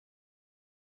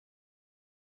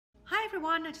Hi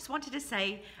everyone, I just wanted to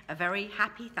say a very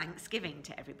happy Thanksgiving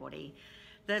to everybody.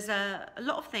 There's a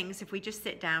lot of things, if we just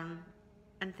sit down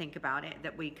and think about it,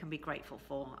 that we can be grateful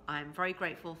for. I'm very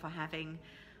grateful for having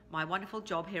my wonderful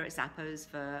job here at Zappos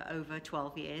for over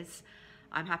 12 years.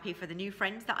 I'm happy for the new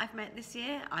friends that I've met this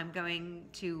year. I'm going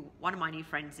to one of my new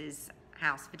friends'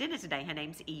 house for dinner today. Her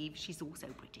name's Eve, she's also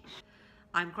British.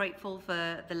 I'm grateful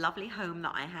for the lovely home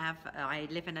that I have. I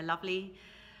live in a lovely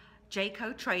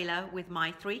Jayco trailer with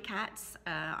my 3 cats.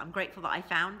 I'm grateful that I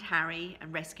found Harry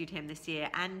and rescued him this year,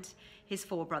 and his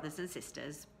 4 brothers and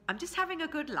sisters. I'm just having a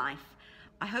good life.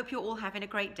 I hope you're all having a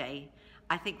great day.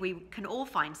 I think we can all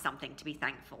find something to be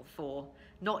thankful for,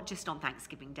 not just on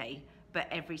Thanksgiving Day, but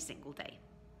every single day.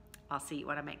 I'll see you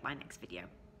when I make my next video.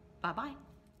 Bye-bye.